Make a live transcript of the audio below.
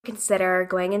consider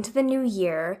going into the new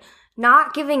year,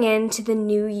 not giving in to the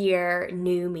new year,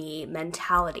 new me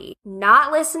mentality.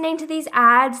 Not listening to these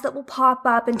ads that will pop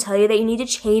up and tell you that you need to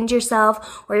change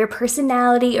yourself or your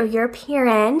personality or your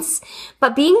appearance,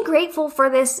 but being grateful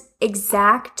for this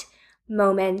exact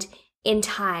moment in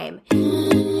time.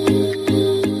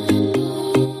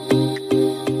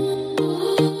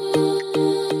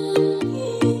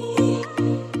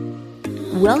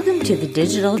 Welcome to The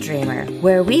Digital Dreamer,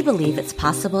 where we believe it's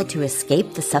possible to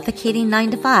escape the suffocating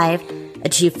 9-to-5,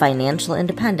 achieve financial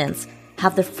independence,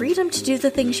 have the freedom to do the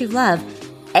things you love,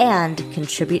 and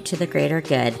contribute to the greater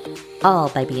good, all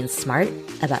by being smart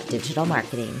about digital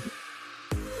marketing.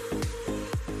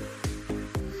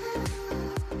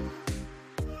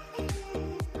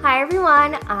 Hi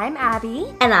everyone, I'm Abby.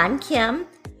 And I'm Kim.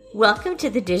 Welcome to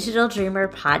the Digital Dreamer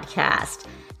podcast.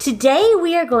 Today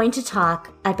we are going to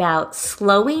talk about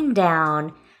slowing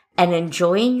down and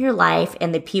enjoying your life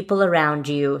and the people around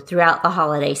you throughout the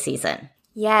holiday season.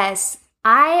 Yes,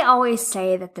 I always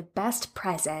say that the best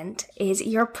present is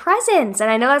your presence. And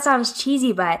I know that sounds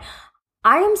cheesy, but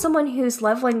I am someone whose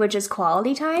love language is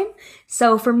quality time.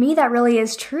 So for me, that really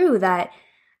is true, that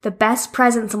the best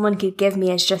present someone could give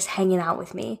me is just hanging out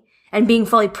with me and being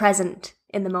fully present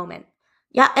in the moment.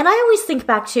 Yeah, and I always think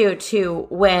back to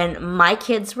when my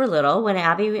kids were little, when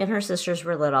Abby and her sisters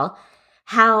were little,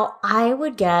 how I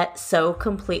would get so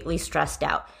completely stressed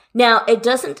out. Now, it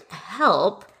doesn't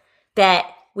help that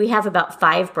we have about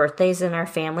 5 birthdays in our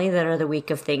family that are the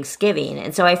week of Thanksgiving.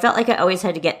 And so I felt like I always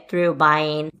had to get through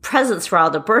buying presents for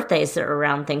all the birthdays that are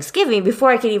around Thanksgiving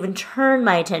before I could even turn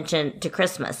my attention to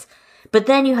Christmas. But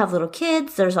then you have little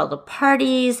kids, there's all the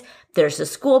parties, there's the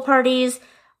school parties,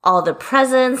 all the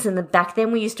presents, and back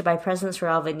then we used to buy presents for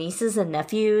all the nieces and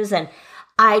nephews, and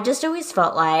I just always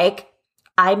felt like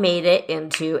I made it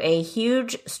into a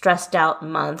huge stressed out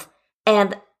month,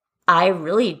 and I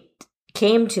really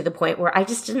came to the point where I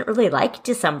just didn't really like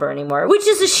December anymore, which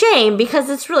is a shame because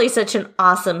it's really such an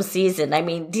awesome season. I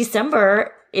mean,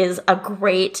 December is a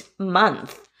great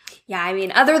month. Yeah, I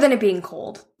mean, other than it being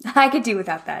cold, I could do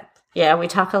without that. Yeah, we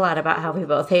talk a lot about how we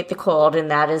both hate the cold, and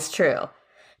that is true.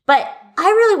 But I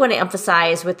really want to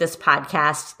emphasize with this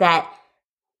podcast that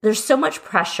there's so much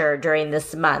pressure during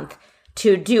this month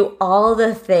to do all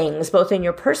the things, both in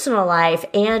your personal life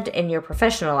and in your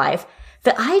professional life,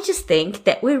 that I just think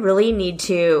that we really need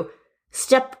to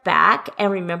step back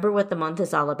and remember what the month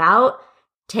is all about,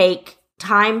 take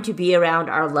time to be around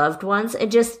our loved ones,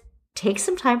 and just take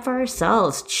some time for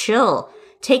ourselves, chill,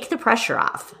 take the pressure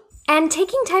off. And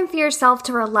taking time for yourself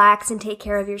to relax and take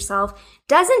care of yourself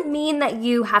doesn't mean that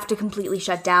you have to completely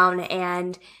shut down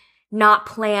and not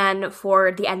plan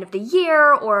for the end of the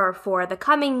year or for the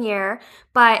coming year,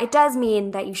 but it does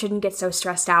mean that you shouldn't get so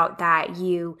stressed out that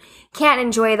you can't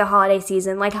enjoy the holiday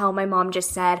season, like how my mom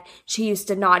just said she used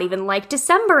to not even like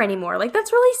December anymore. Like,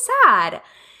 that's really sad.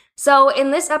 So in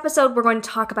this episode, we're going to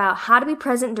talk about how to be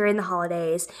present during the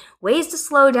holidays, ways to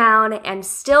slow down, and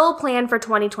still plan for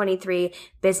 2023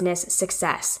 business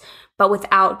success, but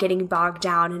without getting bogged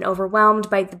down and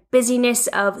overwhelmed by the busyness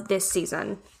of this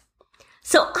season.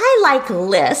 So I like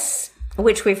lists,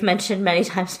 which we've mentioned many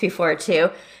times before too.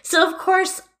 So of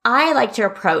course, I like to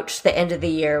approach the end of the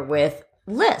year with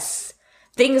lists.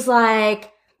 Things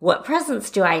like, what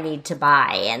presents do I need to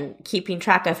buy? And keeping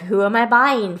track of who am I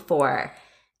buying for?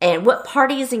 And what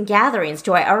parties and gatherings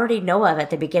do I already know of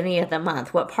at the beginning of the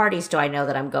month? What parties do I know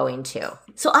that I'm going to?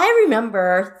 So I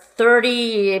remember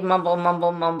 30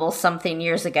 mumble something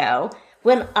years ago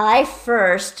when I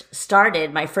first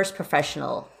started my first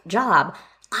professional job.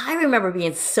 I remember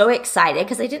being so excited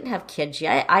because I didn't have kids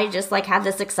yet. I just had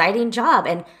this exciting job.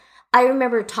 And I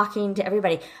remember talking to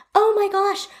everybody, oh my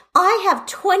gosh, I have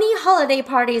 20 holiday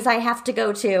parties I have to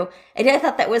go to. And I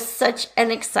thought that was such an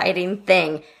exciting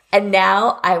thing. And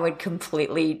now I would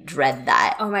completely dread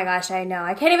that. Oh my gosh, I know.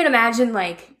 I can't even imagine,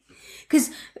 because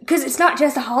it's not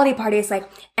just a holiday party. It's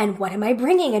and what am I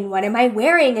bringing? And what am I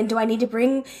wearing? And do I need to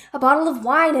bring a bottle of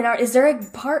wine? And is there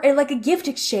a gift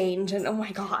exchange? And oh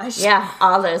my gosh. Yeah,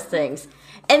 all those things.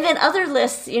 And then other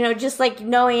lists, just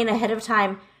knowing ahead of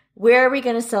time, where are we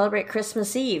going to celebrate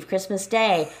Christmas Eve, Christmas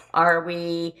Day? Are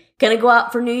we going to go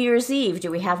out for New Year's Eve?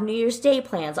 Do we have New Year's Day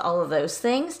plans? All of those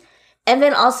things. And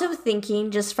then also thinking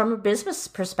just from a business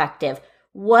perspective,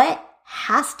 what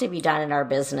has to be done in our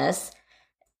business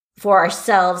for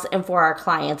ourselves and for our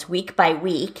clients week by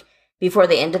week before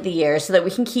the end of the year so that we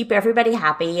can keep everybody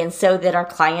happy and so that our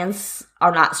clients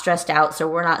are not stressed out, so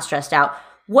we're not stressed out.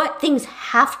 What things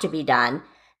have to be done?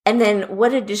 And then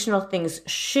what additional things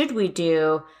should we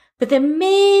do, but then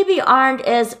maybe aren't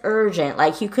as urgent,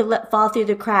 like you could let fall through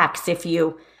the cracks if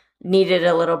you needed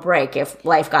a little break if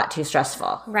life got too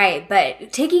stressful. Right,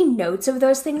 but taking notes of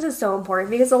those things is so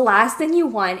important because the last thing you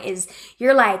want is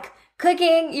you're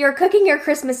cooking your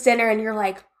Christmas dinner and you're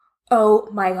like, oh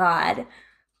my God,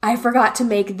 I forgot to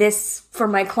make this for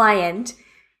my client,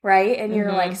 right? And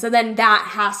you're like, so then that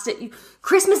has to,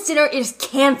 Christmas dinner is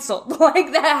canceled.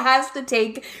 Like that has to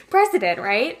take precedent,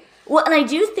 right? Well, and I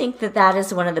do think that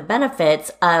is one of the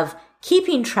benefits of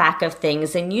keeping track of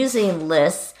things and using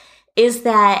lists is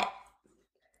that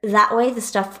way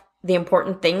the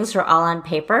important things are all on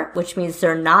paper, which means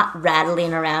they're not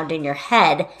rattling around in your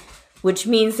head, which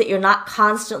means that you're not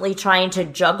constantly trying to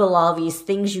juggle all these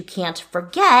things you can't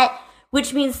forget,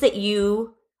 which means that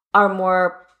you are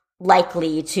more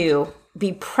likely to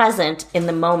be present in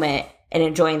the moment and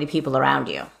enjoying the people around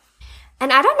you.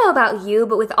 And I don't know about you,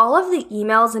 but with all of the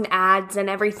emails and ads and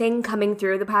everything coming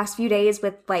through the past few days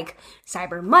with like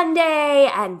Cyber Monday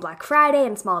and Black Friday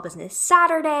and Small Business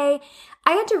Saturday,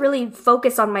 I had to really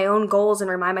focus on my own goals and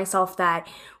remind myself that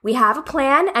we have a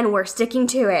plan and we're sticking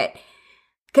to it.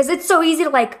 Because it's so easy to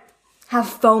like have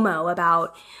FOMO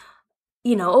about,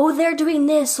 oh, they're doing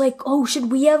this. Like, oh, should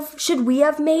we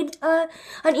have made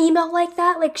an email like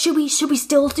that? Like, should we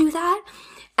still do that?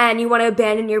 And you want to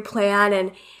abandon your plan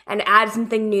and add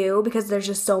something new because there's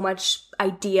just so much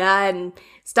idea and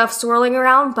stuff swirling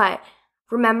around. But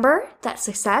remember that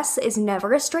success is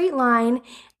never a straight line.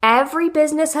 Every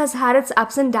business has had its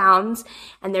ups and downs,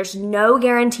 and there's no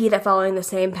guarantee that following the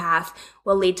same path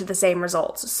will lead to the same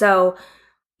results. So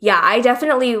yeah, I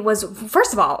definitely was,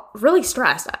 first of all, really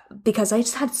stressed because I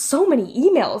just had so many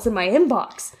emails in my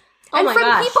inbox. Oh my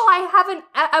gosh. People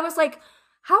I was like,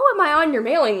 how am I on your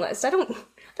mailing list? I don't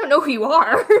know who you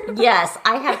are. Yes,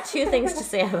 I have two things to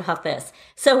say about this.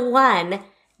 So one,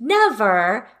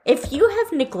 never, if you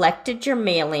have neglected your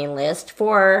mailing list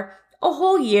for a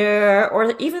whole year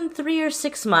or even 3 or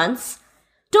 6 months,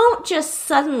 don't just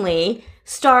suddenly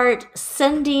start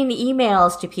sending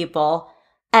emails to people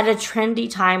at a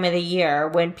trendy time of the year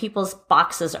when people's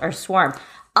boxes are swarmed.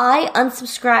 I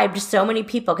unsubscribed so many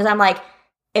people because I'm like,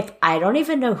 if I don't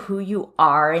even know who you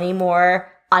are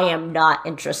anymore, I am not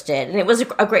interested. And it was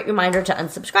a great reminder to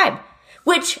unsubscribe,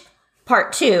 which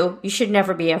part 2, you should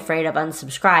never be afraid of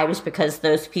unsubscribes because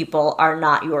those people are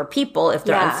not your people if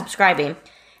they're unsubscribing.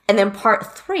 And then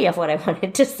part 3 of what I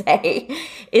wanted to say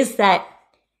is that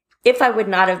if I would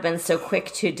not have been so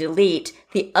quick to delete,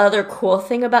 the other cool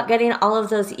thing about getting all of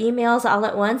those emails all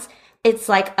at once, it's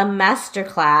like a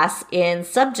masterclass in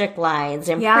subject lines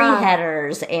and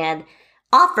pre-headers and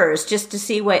offers just to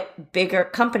see what bigger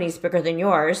companies bigger than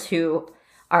yours who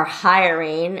are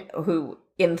hiring, who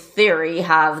in theory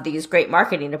have these great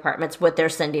marketing departments, what they're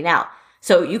sending out.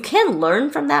 So you can learn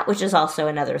from that, which is also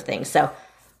another thing. So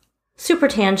super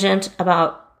tangent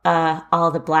about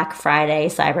all the Black Friday,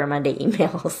 Cyber Monday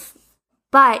emails.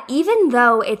 But even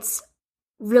though it's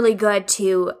really good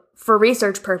for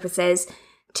research purposes,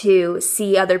 to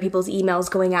see other people's emails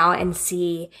going out and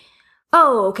see,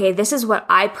 oh, okay, this is what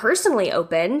I personally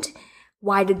opened.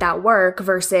 Why did that work?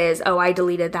 Versus, oh, I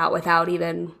deleted that without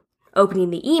even opening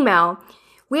the email.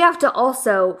 We have to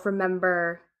also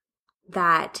remember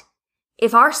that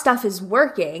if our stuff is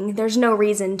working, there's no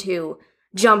reason to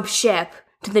jump ship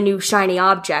to the new shiny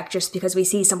object just because we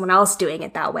see someone else doing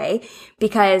it that way.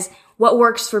 Because what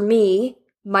works for me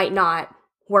might not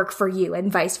work for you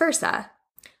and vice versa.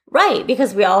 Right,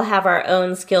 because we all have our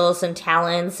own skills and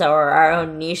talents or our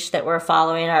own niche that we're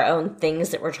following, our own things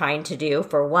that we're trying to do,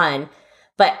 for one.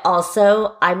 But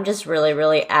also, I'm just really,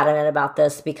 really adamant about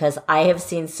this because I have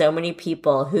seen so many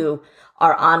people who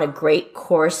are on a great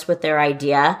course with their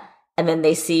idea, and then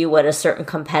they see what a certain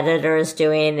competitor is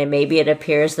doing, and maybe it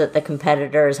appears that the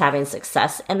competitor is having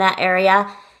success in that area,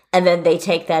 and then they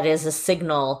take that as a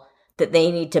signal that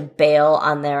they need to bail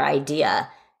on their idea.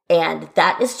 And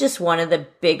that is just one of the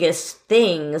biggest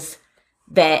things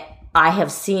that I have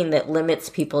seen that limits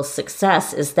people's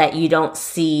success is that you don't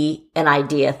see an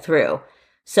idea through.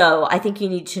 So I think you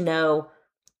need to know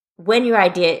when your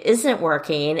idea isn't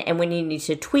working and when you need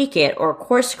to tweak it or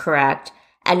course correct.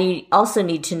 And you also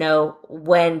need to know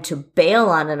when to bail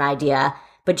on an idea.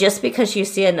 But just because you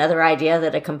see another idea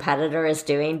that a competitor is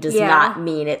doing does not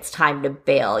mean it's time to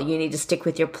bail. You need to stick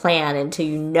with your plan until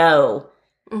you know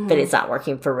that it's not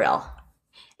working for real.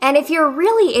 And if you're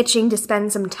really itching to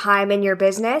spend some time in your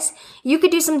business, you could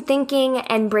do some thinking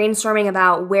and brainstorming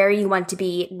about where you want to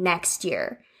be next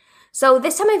year. So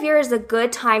this time of year is a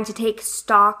good time to take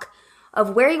stock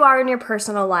of where you are in your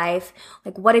personal life.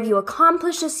 Like, what have you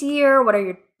accomplished this year? What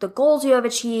are the goals you have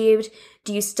achieved?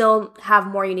 Do you still have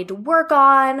more you need to work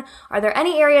on? Are there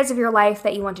any areas of your life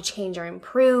that you want to change or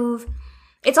improve?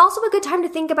 It's also a good time to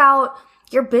think about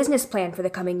your business plan for the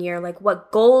coming year. Like,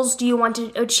 what goals do you want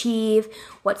to achieve?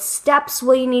 What steps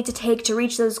will you need to take to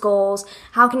reach those goals?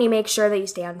 How can you make sure that you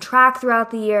stay on track throughout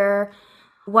the year?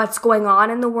 What's going on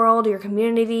in the world, your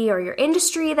community, or your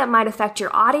industry that might affect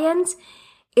your audience?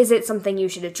 Is it something you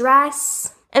should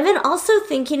address? And then also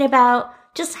thinking about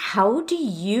just how do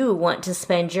you want to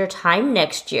spend your time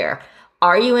next year?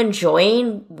 Are you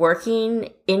enjoying working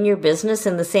in your business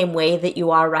in the same way that you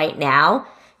are right now?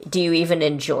 Do you even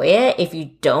enjoy it? If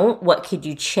you don't, what could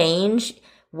you change?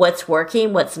 What's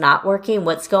working? What's not working?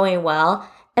 What's going well?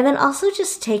 And then also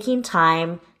just taking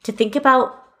time to think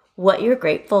about what you're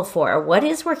grateful for. What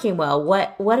is working well?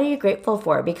 What are you grateful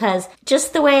for? Because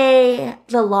just the way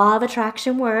the law of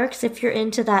attraction works, if you're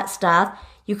into that stuff,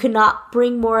 you cannot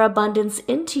bring more abundance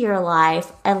into your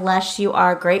life unless you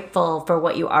are grateful for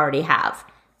what you already have.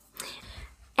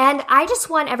 And I just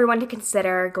want everyone to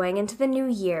consider going into the new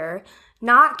year,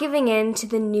 not giving in to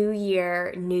the new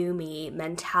year, new me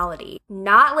mentality.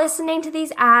 Not listening to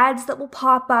these ads that will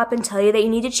pop up and tell you that you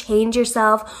need to change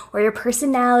yourself or your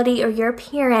personality or your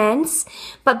appearance,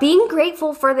 but being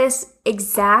grateful for this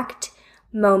exact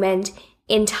moment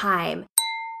in time.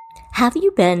 Have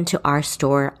you been to our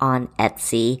store on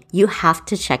Etsy? You have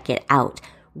to check it out.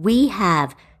 We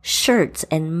have shirts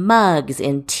and mugs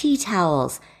and tea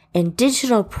towels and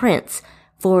digital prints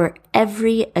for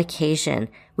every occasion.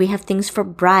 We have things for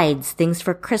brides, things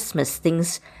for Christmas,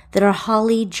 things that are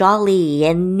holly jolly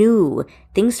and new,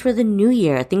 things for the new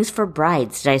year, things for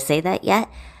brides. Did I say that yet?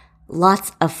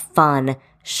 Lots of fun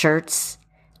shirts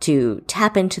to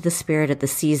tap into the spirit of the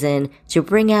season, to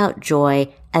bring out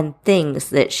joy, and things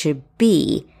that should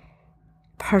be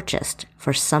purchased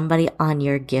for somebody on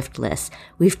your gift list.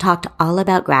 We've talked all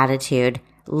about gratitude.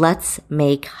 Let's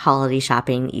make holiday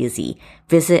shopping easy.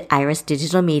 Visit Iris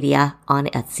Digital Media on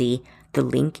Etsy. The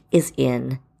link is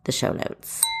in the show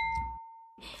notes.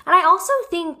 And I also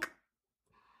think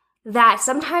that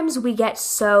sometimes we get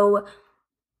so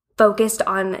focused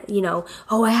on,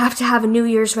 I have to have a New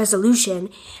Year's resolution,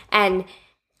 and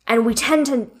we tend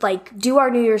to do our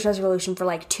New Year's resolution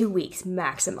for 2 weeks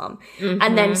maximum,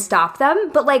 and then stop them.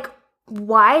 But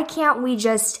why can't we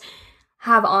just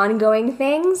have ongoing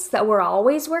things that we're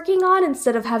always working on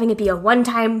instead of having it be a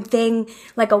one-time thing,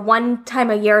 like a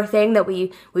one-time-a-year thing that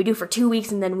we do for 2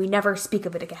 weeks and then we never speak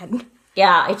of it again?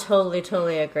 Yeah, I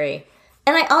totally agree.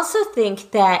 And I also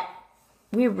think that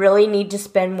we really need to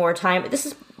spend more time. This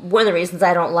is one of the reasons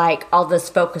I don't like all this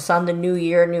focus on the new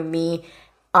year, new me,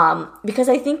 because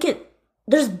I think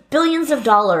there's billions of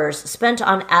dollars spent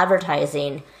on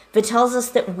advertising that tells us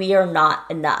that we are not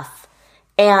enough.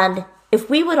 And if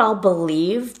we would all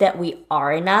believe that we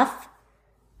are enough,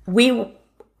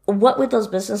 what would those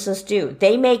businesses do?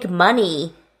 They make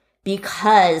money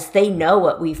because they know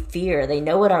what we fear. They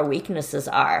know what our weaknesses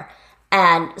are.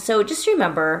 And so just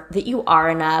remember that you are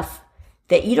enough,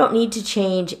 that you don't need to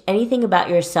change anything about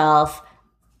yourself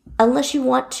unless you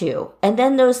want to. And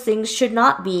then those things should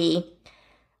not be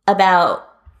about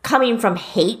coming from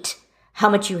hate, how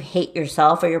much you hate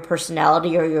yourself or your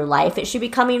personality or your life. It should be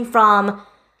coming from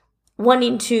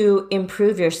wanting to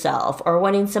improve yourself or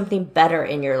wanting something better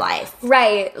in your life.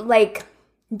 Right.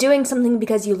 Doing something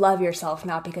because you love yourself,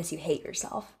 not because you hate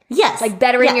yourself. Yes.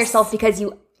 Bettering yourself because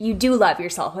you do love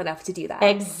yourself enough to do that.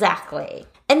 Exactly.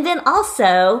 And then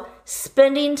also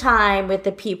spending time with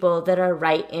the people that are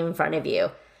right in front of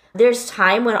you. There's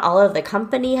time when all of the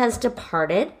company has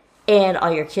departed and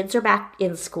all your kids are back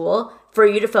in school for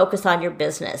you to focus on your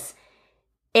business.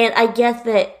 And I get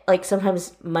that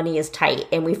sometimes money is tight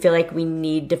and we feel like we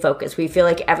need to focus. We feel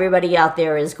like everybody out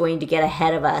there is going to get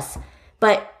ahead of us.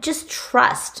 But just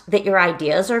trust that your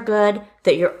ideas are good,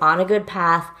 that you're on a good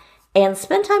path, and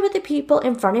spend time with the people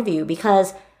in front of you,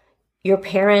 because your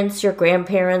parents, your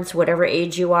grandparents, whatever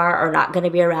age you are not going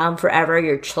to be around forever.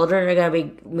 Your children are going to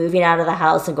be moving out of the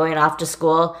house and going off to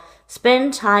school.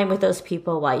 Spend time with those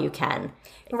people while you can.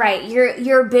 Right.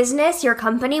 Your business, your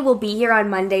company will be here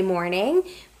on Monday morning,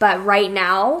 but right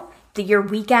now, your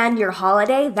weekend, your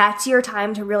holiday, that's your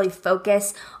time to really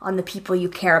focus on the people you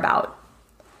care about.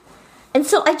 And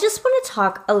so I just want to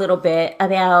talk a little bit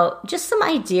about just some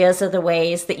ideas of the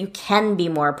ways that you can be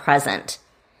more present.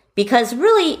 Because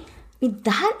really,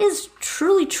 that is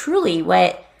truly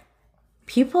what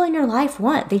people in your life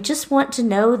want. They just want to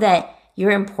know that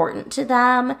you're important to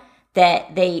them,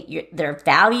 that they're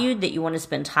valued, that you want to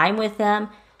spend time with them.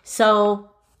 So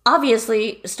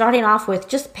obviously, starting off with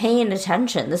just paying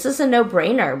attention. This is a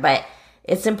no-brainer, but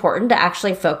it's important to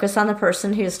actually focus on the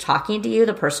person who's talking to you,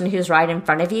 the person who's right in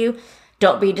front of you.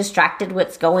 Don't be distracted with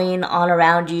what's going on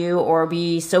around you, or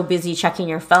be so busy checking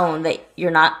your phone that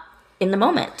you're not in the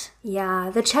moment.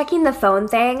 Yeah, the checking the phone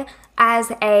thing,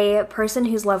 as a person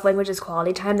whose love language is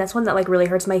quality time, that's one that like really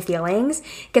hurts my feelings,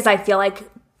 because I feel like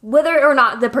whether or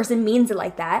not the person means it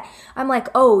like that, I'm like,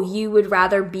 oh, you would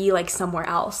rather be like somewhere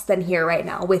else than here right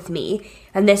now with me,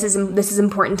 and this is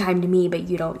important time to me, but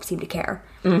you don't seem to care.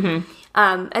 Mm-hmm.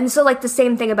 And so like the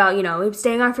same thing about, you know,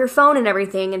 staying off your phone and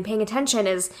everything and paying attention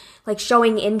is like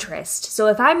showing interest. So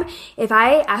if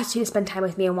I asked you to spend time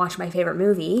with me and watch my favorite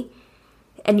movie,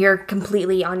 and you're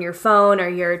completely on your phone or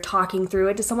you're talking through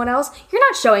it to someone else, you're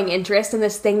not showing interest in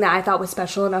this thing that I thought was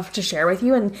special enough to share with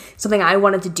you and something I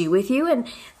wanted to do with you. And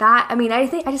that, I mean, I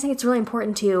just think it's really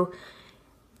important to,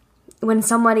 when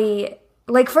somebody,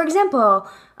 like, for example,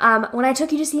 when I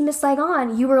took you to see Miss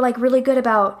Saigon, you were like really good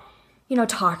about, you know,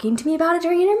 talking to me about it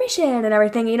during intermission and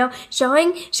everything, you know,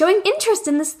 showing interest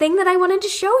in this thing that I wanted to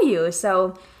show you.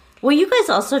 So, well, you guys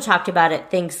also talked about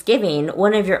at Thanksgiving,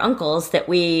 one of your uncles that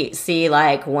we see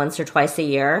like once or twice a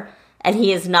year, and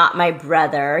he is not my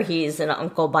brother. He's an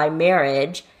uncle by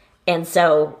marriage. And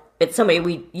so it's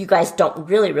somebody you guys don't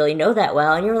really know that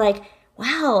well. And you're like,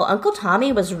 wow, Uncle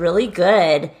Tommy was really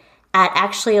good at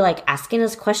actually like asking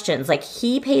us questions. Like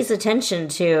he pays attention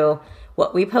to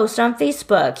what we post on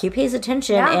Facebook. He pays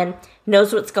attention and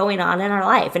knows what's going on in our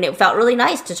life. And it felt really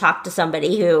nice to talk to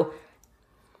somebody who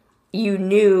you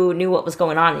knew what was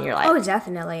going on in your life. Oh,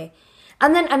 definitely.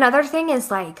 And then another thing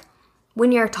is like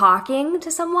when you're talking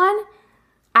to someone,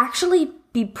 actually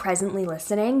be presently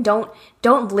listening. Don't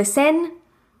listen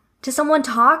to someone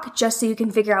talk just so you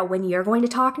can figure out when you're going to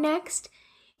talk next.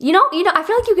 You know, I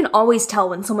feel like you can always tell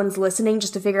when someone's listening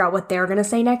just to figure out what they're going to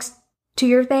say next to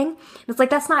your thing. It's like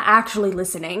that's not actually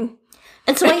listening.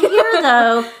 And so I hear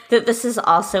though that this is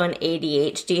also an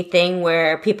ADHD thing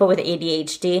where people with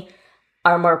ADHD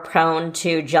are more prone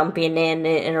to jumping in and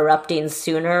interrupting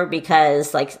sooner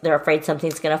because like they're afraid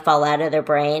something's going to fall out of their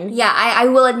brain. Yeah, I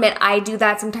will admit I do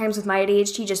that sometimes with my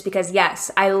ADHD just because, yes,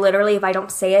 I literally, if I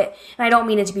don't say it, and I don't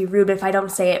mean it to be rude, but if I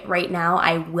don't say it right now,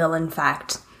 I will in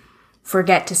fact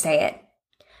forget to say it.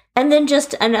 And then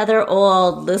just another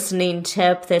old listening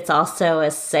tip that's also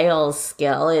a sales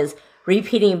skill is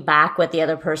repeating back what the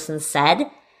other person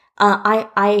said.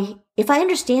 If I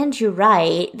understand you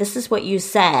right, this is what you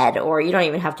said, or you don't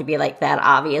even have to be like that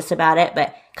obvious about it,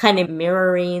 but kind of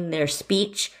mirroring their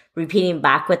speech, repeating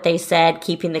back what they said,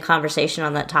 keeping the conversation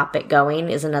on that topic going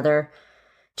is another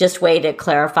just way to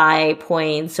clarify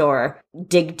points or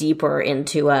dig deeper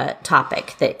into a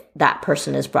topic that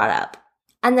person has brought up.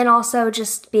 And then also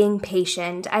just being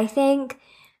patient. I think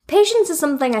patience is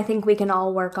something I think we can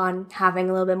all work on having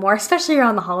a little bit more, especially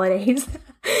around the holidays.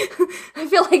 I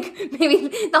feel like maybe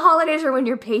the holidays are when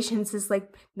your patience is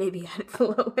like maybe at its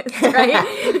lowest,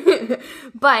 right?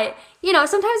 But, you know,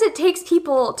 sometimes it takes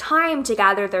people time to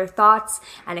gather their thoughts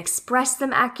and express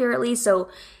them accurately. So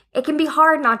it can be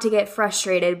hard not to get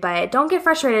frustrated, but don't get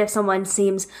frustrated if someone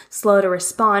seems slow to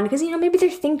respond because, you know, maybe they're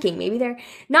thinking, maybe they're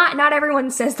not everyone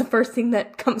says the first thing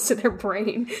that comes to their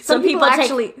brain. Some people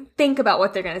actually think about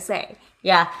what they're going to say.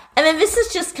 Yeah. And then this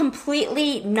is just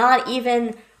completely not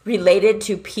even related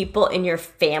to people in your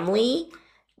family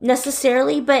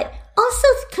necessarily, but also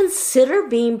consider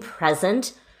being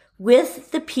present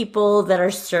with the people that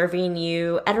are serving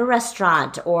you at a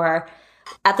restaurant or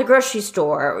at the grocery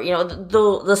store, you know,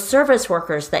 the service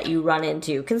workers that you run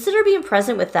into. Consider being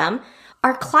present with them.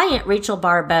 Our client, Rachel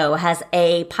Barbeau, has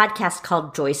a podcast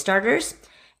called Joy Starters,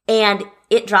 and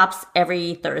it drops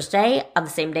every Thursday on the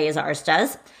same day as ours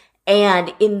does.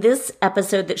 And in this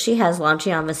episode that she has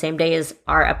launching on the same day as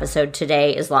our episode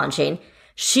today is launching,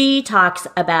 she talks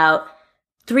about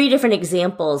 3 different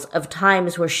examples of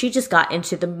times where she just got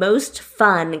into the most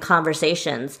fun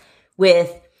conversations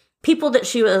with people that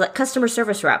she was like customer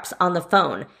service reps on the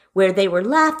phone where they were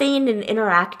laughing and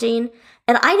interacting.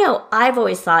 And I know I've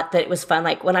always thought that it was fun.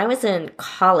 Like when I was in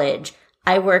college,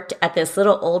 I worked at this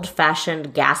little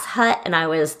old-fashioned gas hut, and I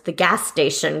was the gas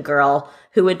station girl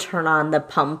who would turn on the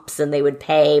pumps and they would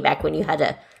pay back when you had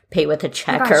to pay with a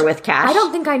check or with cash. I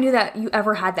don't think I knew that you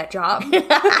ever had that job.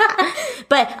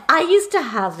 But I used to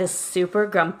have this super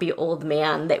grumpy old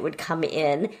man that would come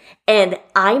in, and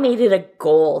I made it a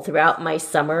goal throughout my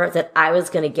summer that I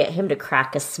was going to get him to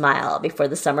crack a smile before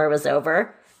the summer was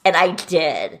over. And I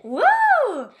did. Woo!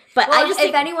 But well, I just think,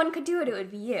 if anyone could do it, it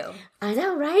would be you. I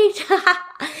know, right?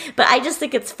 But I just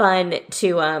think it's fun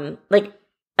to,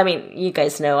 I mean, you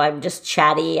guys know I'm just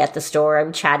chatty at the store.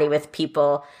 I'm chatty with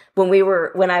people.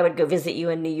 When I would go visit you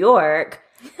in New York,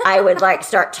 I would like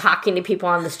start talking to people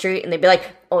on the street and they'd be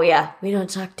like, oh yeah, we don't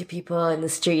talk to people in the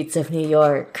streets of New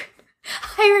York.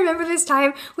 I remember this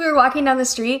time we were walking down the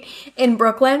street in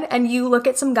Brooklyn and you look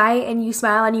at some guy and you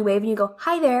smile and you wave and you go,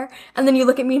 hi there. And then you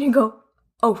look at me and you go,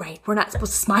 oh, right, we're not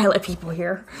supposed to smile at people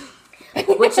here.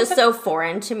 Which is so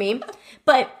foreign to me.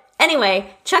 But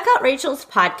anyway, check out Rachel's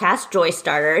podcast, Joy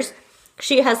Starters.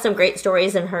 She has some great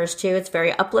stories in hers too. It's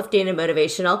very uplifting and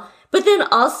motivational. But then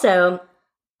also,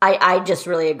 I just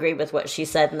really agree with what she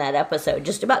said in that episode,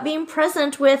 just about being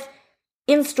present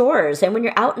in stores and when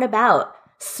you're out and about.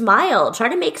 Smile. Try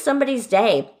to make somebody's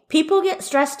day. People get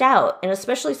stressed out, and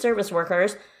especially service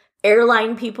workers.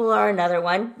 Airline people are another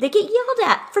one. They get yelled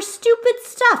at for stupid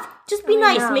stuff. Just be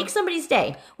nice. Make somebody's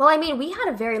day. Well, I mean, we had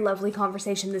a very lovely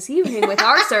conversation this evening with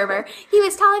our server. He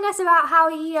was telling us about how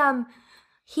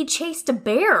he chased a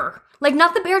bear. Like,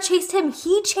 not the bear chased him.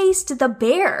 He chased the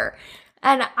bear.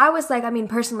 And I was like, I mean,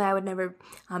 personally, I would never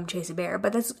chase a bear,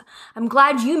 but I'm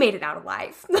glad you made it out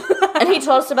alive. And he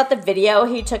told us about the video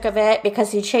he took of it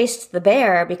because he chased the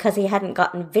bear because he hadn't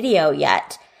gotten video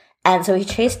yet. And so he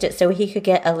chased it so he could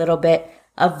get a little bit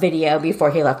of video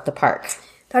before he left the park.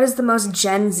 That is the most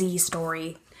Gen Z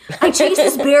story. I chased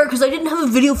this bear because I didn't have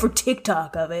a video for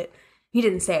TikTok of it. He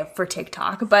didn't say it for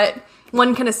TikTok, but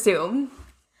one can assume.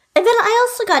 And then I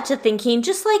also got to thinking,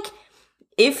 just like,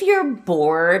 if you're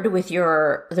bored with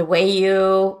the way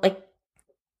you, like,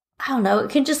 I don't know, it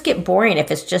can just get boring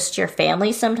if it's just your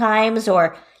family sometimes,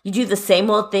 or you do the same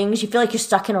old things, you feel like you're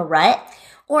stuck in a rut.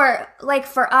 Or, like,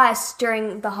 for us,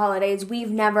 during the holidays,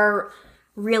 we've never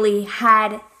really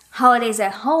had holidays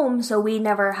at home, so we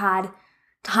never had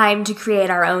time to create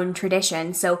our own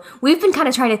tradition. So we've been kind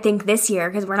of trying to think this year,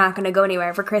 because we're not going to go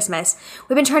anywhere for Christmas.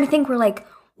 We've been trying to think, we're like,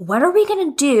 what are we going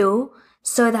to do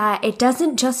so that it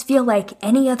doesn't just feel like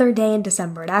any other day in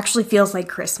December? It actually feels like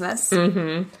Christmas.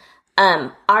 Mm-hmm.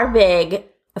 Our big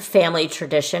family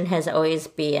tradition has always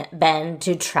been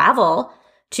to travel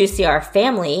to see our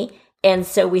family. And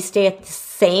so we stay at the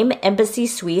same Embassy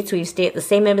Suites. We've stayed at the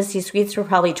same Embassy Suites for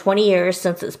probably 20 years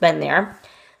since it's been there.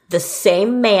 The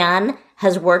same man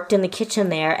has worked in the kitchen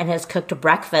there and has cooked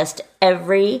breakfast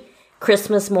every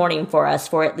Christmas morning for us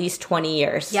for at least 20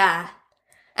 years. Yeah.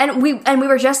 And we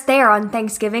were just there on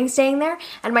Thanksgiving staying there,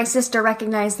 and my sister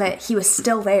recognized that he was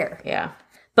still there. Yeah.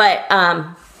 But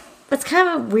it's kind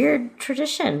of a weird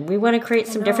tradition. We want to create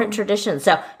some different traditions.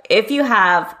 So if you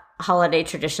have holiday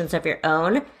traditions of your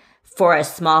own for a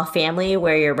small family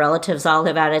where your relatives all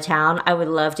live out of town, I would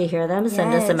love to hear them.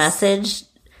 Send us a message,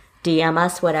 DM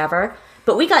us, whatever.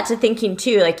 But we got to thinking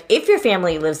too, like, if your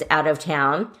family lives out of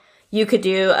town, you could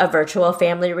do a virtual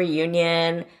family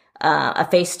reunion, a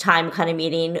FaceTime kind of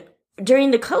meeting. During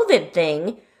the COVID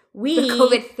thing, The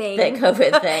COVID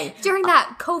thing. During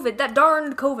that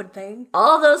darned COVID thing.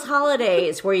 All those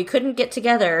holidays where you couldn't get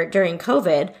together during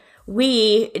COVID,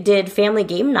 we did family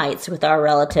game nights with our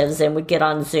relatives and would get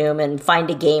on Zoom and find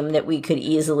a game that we could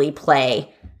easily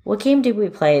play. What game did we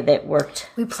play that worked?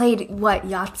 We played,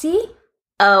 Yahtzee?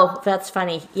 Oh, that's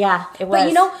funny. Yeah, it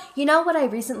was. But you know what I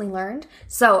recently learned?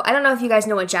 So, I don't know if you guys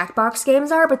know what Jackbox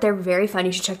games are, but they're very fun.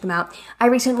 You should check them out. I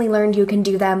recently learned you can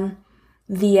do them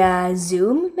via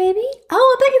Zoom, maybe?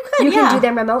 Oh, I bet you could, You can do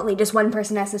them remotely. Just one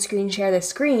person has to share the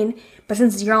screen, but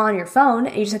since you're all on your phone,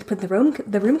 and you just have to put the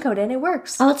room code in, it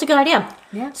works. Oh, that's a good idea.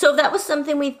 Yeah. So if that was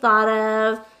something we thought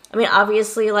of, I mean,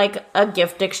 obviously, like a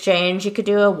gift exchange, you could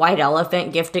do a white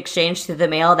elephant gift exchange through the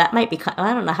mail. That might be,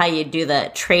 I don't know how you do the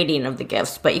trading of the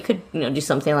gifts, but you could, do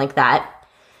something like that.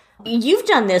 You've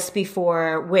done this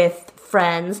before with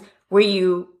friends where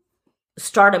you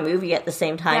start a movie at the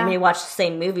same time and you watch the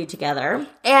same movie together.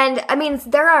 And I mean,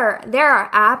 there are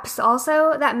apps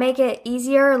also that make it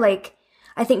easier. Like,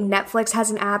 I think Netflix has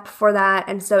an app for that,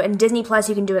 and so in Disney Plus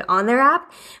you can do it on their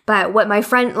app. But what my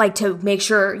friend, like, to make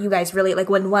sure you guys really, like,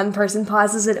 when one person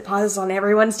pauses it pauses on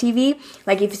everyone's TV,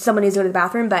 like if someone needs to go to the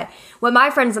bathroom. But what my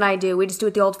friends and I do, we just do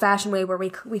it the old-fashioned way where we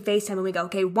FaceTime and we go,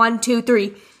 okay, 1, 2,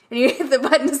 3, and you hit the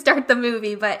button to start the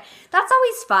movie. But that's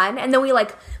always fun. And then we,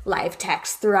 like, live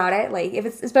text throughout it, like,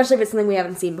 especially if it's something we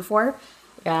haven't seen before.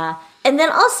 Yeah. And then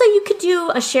also you could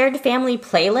do a shared family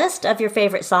playlist of your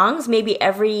favorite songs. Maybe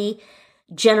every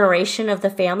generation of the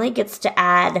family gets to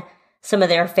add some of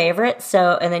their favorites.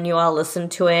 So, and then you all listen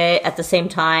to it at the same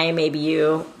time. Maybe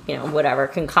you whatever,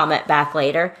 can comment back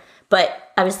later.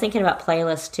 But I was thinking about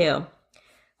playlists too.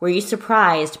 Were you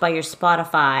surprised by your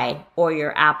Spotify or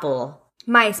your Apple?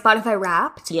 My Spotify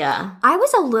Wrapped? Yeah. I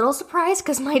was a little surprised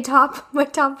because my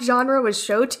top genre was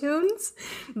show tunes.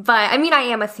 But, I mean, I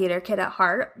am a theater kid at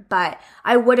heart, but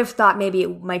I would have thought maybe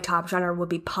my top genre would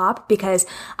be pop because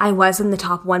I was in the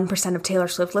top 1% of Taylor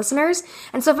Swift listeners.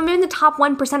 And so if I'm in the top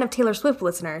 1% of Taylor Swift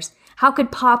listeners, how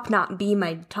could pop not be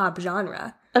my top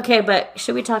genre? Okay, but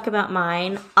should we talk about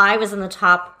mine? I was in the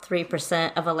top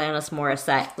 3% of Alanis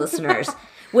Morissette listeners,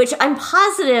 which I'm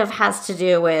positive has to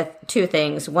do with two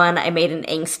things. One, I made an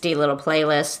angsty little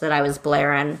playlist that I was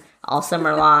blaring all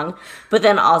summer long. But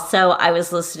then also I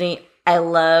was listening, I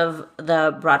love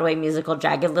the Broadway musical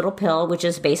Jagged Little Pill, which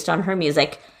is based on her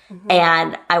music. Mm-hmm.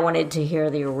 And I wanted to hear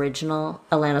the original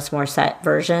Alanis Morissette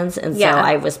versions. And so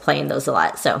I was playing those a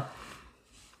lot, so...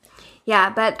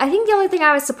 Yeah, but I think the only thing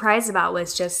I was surprised about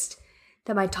was just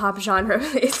that my top genre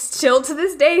is still to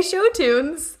this day show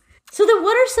tunes. So then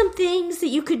what are some things that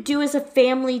you could do as a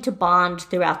family to bond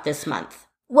throughout this month?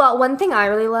 Well, one thing I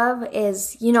really love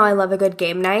is, I love a good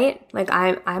game night. Like,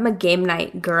 I'm a game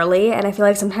night girly, and I feel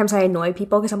like sometimes I annoy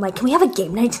people because I'm like, can we have a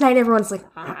game night tonight? Everyone's like,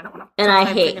 I don't want to. And I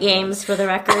hate games, for the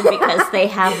record, because they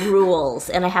have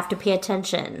rules, and I have to pay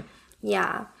attention.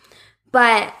 Yeah.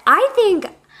 But I think...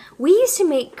 We used to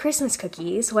make Christmas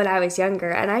cookies when I was younger,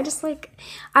 and I just it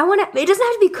doesn't have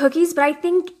to be cookies, but I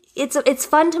think it's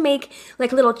fun to make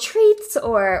like little treats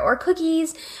or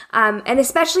cookies, and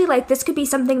especially like this could be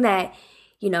something that,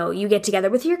 you get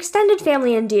together with your extended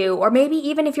family and do, or maybe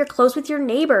even if you're close with your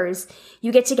neighbors,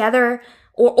 you get together,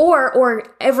 or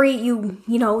every, you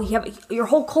have your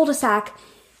whole cul-de-sac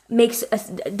makes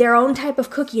their own type of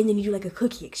cookie, and then you do like a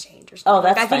cookie exchange or something. Oh,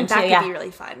 that's fun too. I think that could be really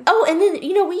fun. Oh, and then,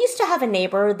 we used to have a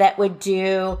neighbor that would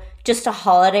do just a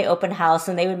holiday open house,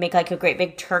 and they would make like a great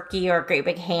big turkey or a great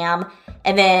big ham,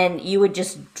 and then you would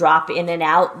just drop in and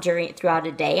out throughout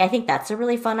a day. I think that's a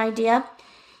really fun idea.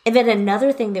 And then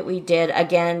another thing that we did,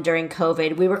 again, during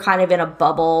COVID, we were kind of in a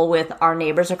bubble with our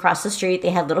neighbors across the street. They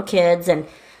had little kids, and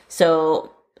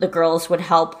so the girls would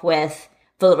help with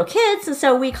the little kids, and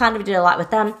so we kind of did a lot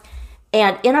with them.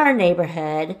 And in our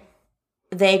neighborhood,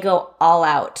 they go all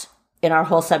out in our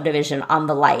whole subdivision on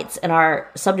the lights, and our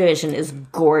subdivision is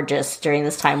gorgeous during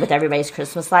this time with everybody's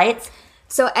Christmas lights.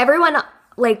 So everyone,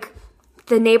 like,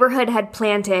 the neighborhood had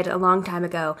planted a long time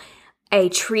ago a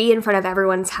tree in front of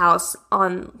everyone's house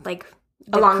on, like,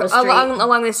 along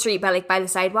the street by the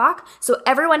sidewalk. So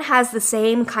everyone has the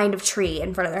same kind of tree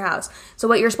in front of their house. So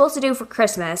what you're supposed to do for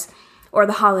Christmas or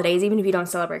the holidays, even if you don't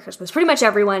celebrate Christmas. Pretty much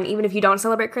everyone, even if you don't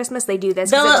celebrate Christmas, they do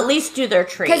this. They'll at least do their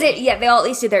tree. They'll at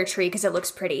least do their tree because it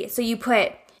looks pretty. So you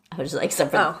put... I was like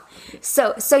something... Oh.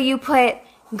 So you put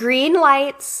green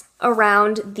lights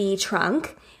around the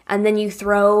trunk, and then you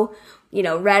throw,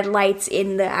 red lights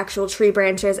in the actual tree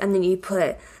branches, and then you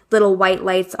put little white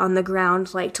lights on the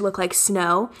ground, like, to look like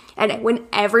snow. And when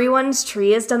everyone's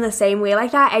tree is done the same way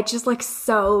like that, it just looks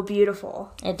so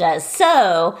beautiful. It does.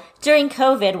 So, during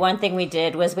COVID, one thing we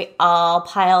did was we all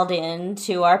piled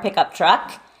into our pickup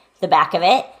truck, the back of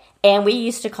it, and we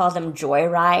used to call them joy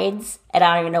rides. And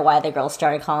I don't even know why the girls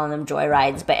started calling them joy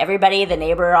rides, but everybody, the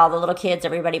neighbor, all the little kids,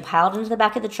 everybody piled into the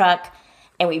back of the truck,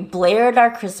 and we blared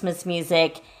our Christmas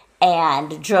music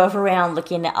and drove around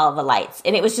looking at all the lights.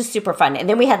 And it was just super fun. And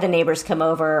then we had the neighbors come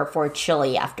over for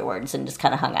chili afterwards and just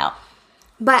kind of hung out.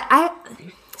 But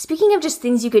speaking of just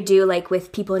things you could do, like,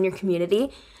 with people in your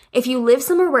community, if you live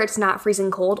somewhere where it's not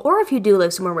freezing cold, or if you do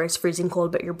live somewhere where it's freezing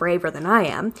cold but you're braver than I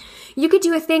am, you could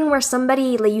do a thing where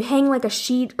somebody, like, you hang, like, a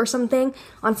sheet or something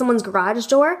on someone's garage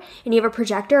door, and you have a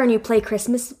projector and you play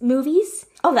Christmas movies.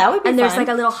 Oh, that would be fun. And there's like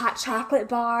a little hot chocolate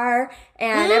bar,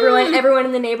 and everyone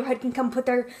in the neighborhood can come put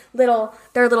their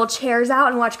little chairs out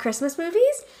and watch Christmas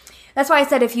movies. That's why I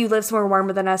said if you live somewhere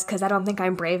warmer than us, because I don't think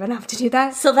I'm brave enough to do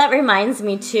that. So that reminds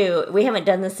me, too, we haven't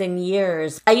done this in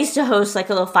years. I used to host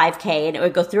like a little 5K, and it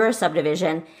would go through our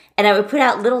subdivision, and I would put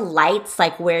out little lights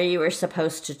like where you were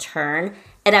supposed to turn,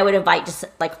 and I would invite just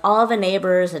like all the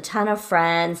neighbors, a ton of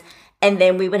friends, and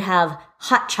then we would have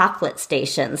hot chocolate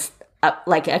stations,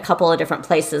 like a couple of different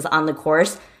places on the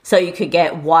course, so you could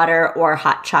get water or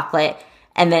hot chocolate.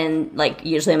 And then, like,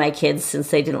 usually my kids, since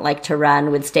they didn't like to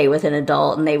run, would stay with an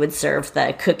adult, and they would serve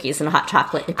the cookies and hot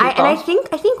chocolate to people. I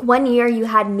think one year you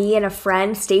had me and a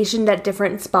friend stationed at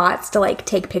different spots to, like,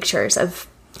 take pictures of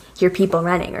your people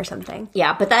running or something.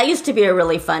 Yeah, but that used to be a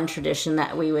really fun tradition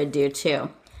that we would do, too.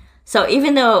 So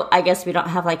even though I guess we don't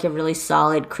have, like, a really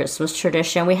solid Christmas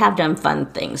tradition, we have done fun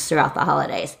things throughout the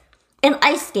holidays. And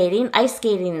ice skating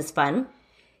is fun.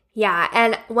 Yeah,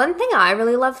 and one thing I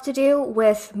really love to do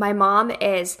with my mom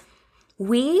is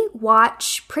we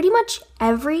watch pretty much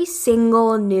every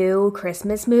single new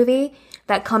Christmas movie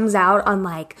that comes out on,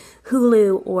 like,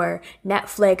 Hulu or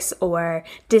Netflix or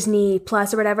Disney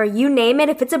Plus or whatever. You name it.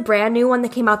 If it's a brand new one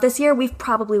that came out this year, we've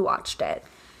probably watched it.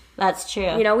 That's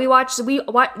true. We watch the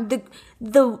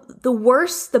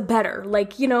worse, the better.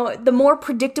 Like, the more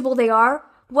predictable they are,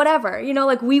 whatever.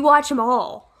 Like, we watch them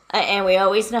all. And we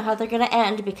always know how they're going to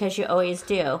end because you always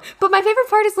do. But my favorite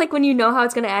part is like when you know how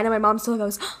it's going to end and my mom still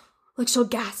goes, like she'll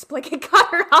gasp, like it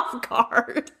caught her off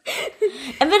guard.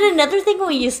 And then another thing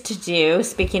we used to do,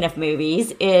 speaking of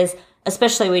movies, is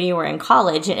especially when you were in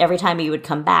college and every time you would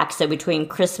come back, so between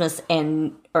Christmas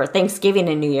or Thanksgiving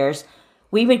and New Year's,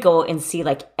 we would go and see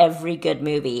like every good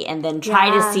movie and then try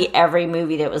to see every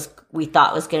movie that we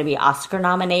thought was going to be Oscar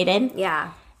nominated.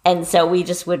 Yeah. And so we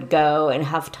just would go and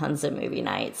have tons of movie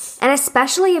nights. And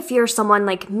especially if you're someone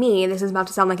like me, this is about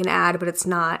to sound like an ad, but it's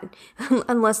not,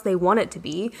 unless they want it to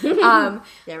be. There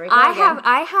we go.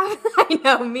 I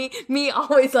know, me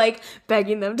always like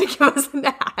begging them to give us an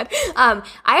ad. I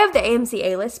have the AMC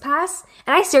A-List pass,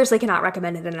 and I seriously cannot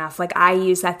recommend it enough. Like, I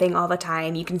use that thing all the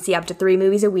time. You can see up to 3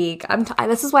 movies a week.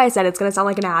 This is why I said it's going to sound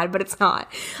like an ad, but it's not.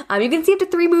 You can see up to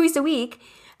 3 movies a week,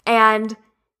 and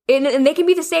they can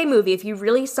be the same movie. If you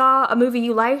really saw a movie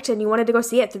you liked and you wanted to go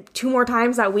see it 2 more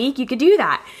times that week, you could do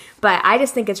that. But I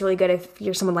just think it's really good if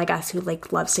you're someone like us who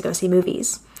like loves to go see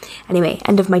movies. Anyway,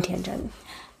 end of my tangent.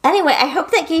 Anyway, I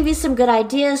hope that gave you some good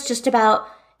ideas just about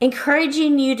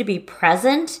encouraging you to be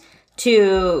present,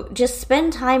 to just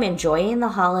spend time enjoying the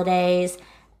holidays.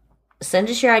 Send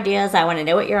us your ideas. I want to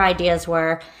know what your ideas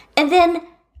were. And then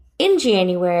in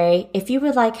January, if you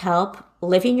would like help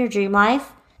living your dream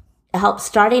life, help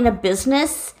starting a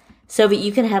business so that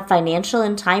you can have financial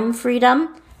and time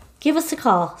freedom, give us a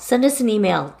call, send us an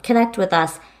email, connect with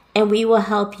us, and we will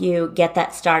help you get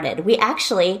that started. We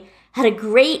actually had a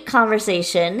great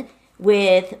conversation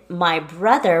with my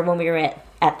brother when we were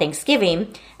at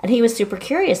Thanksgiving, and he was super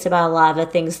curious about a lot of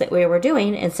the things that we were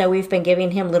doing, and so we've been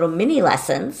giving him little mini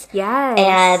lessons. Yes.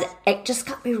 And it just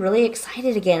got me really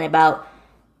excited again about,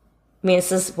 I mean,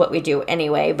 this is what we do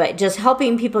anyway, but just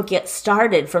helping people get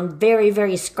started from very,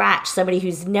 very scratch. Somebody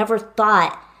who's never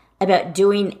thought about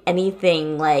doing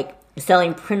anything like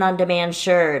selling print-on-demand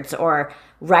shirts or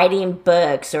writing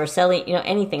books or selling,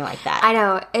 anything like that. I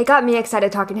know. It got me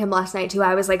excited talking to him last night, too.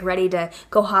 I was, like, ready to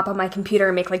go hop on my computer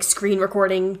and make, like, screen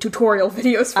recording tutorial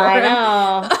videos for him.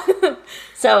 I know.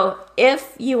 So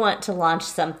if you want to launch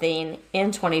something in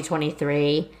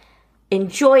 2023...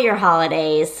 enjoy your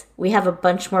holidays. We have a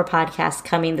bunch more podcasts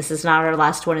coming. This is not our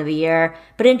last one of the year,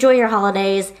 but enjoy your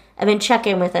holidays and then check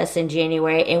in with us in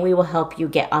January and we will help you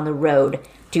get on the road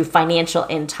to financial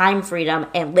and time freedom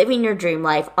and living your dream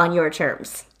life on your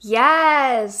terms.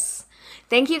 Yes.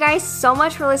 Thank you guys so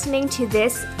much for listening to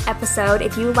this episode.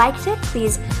 If you liked it,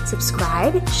 please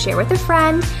subscribe, share with a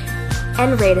friend,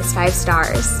 and rate us 5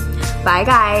 stars. Bye,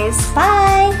 guys.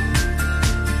 Bye.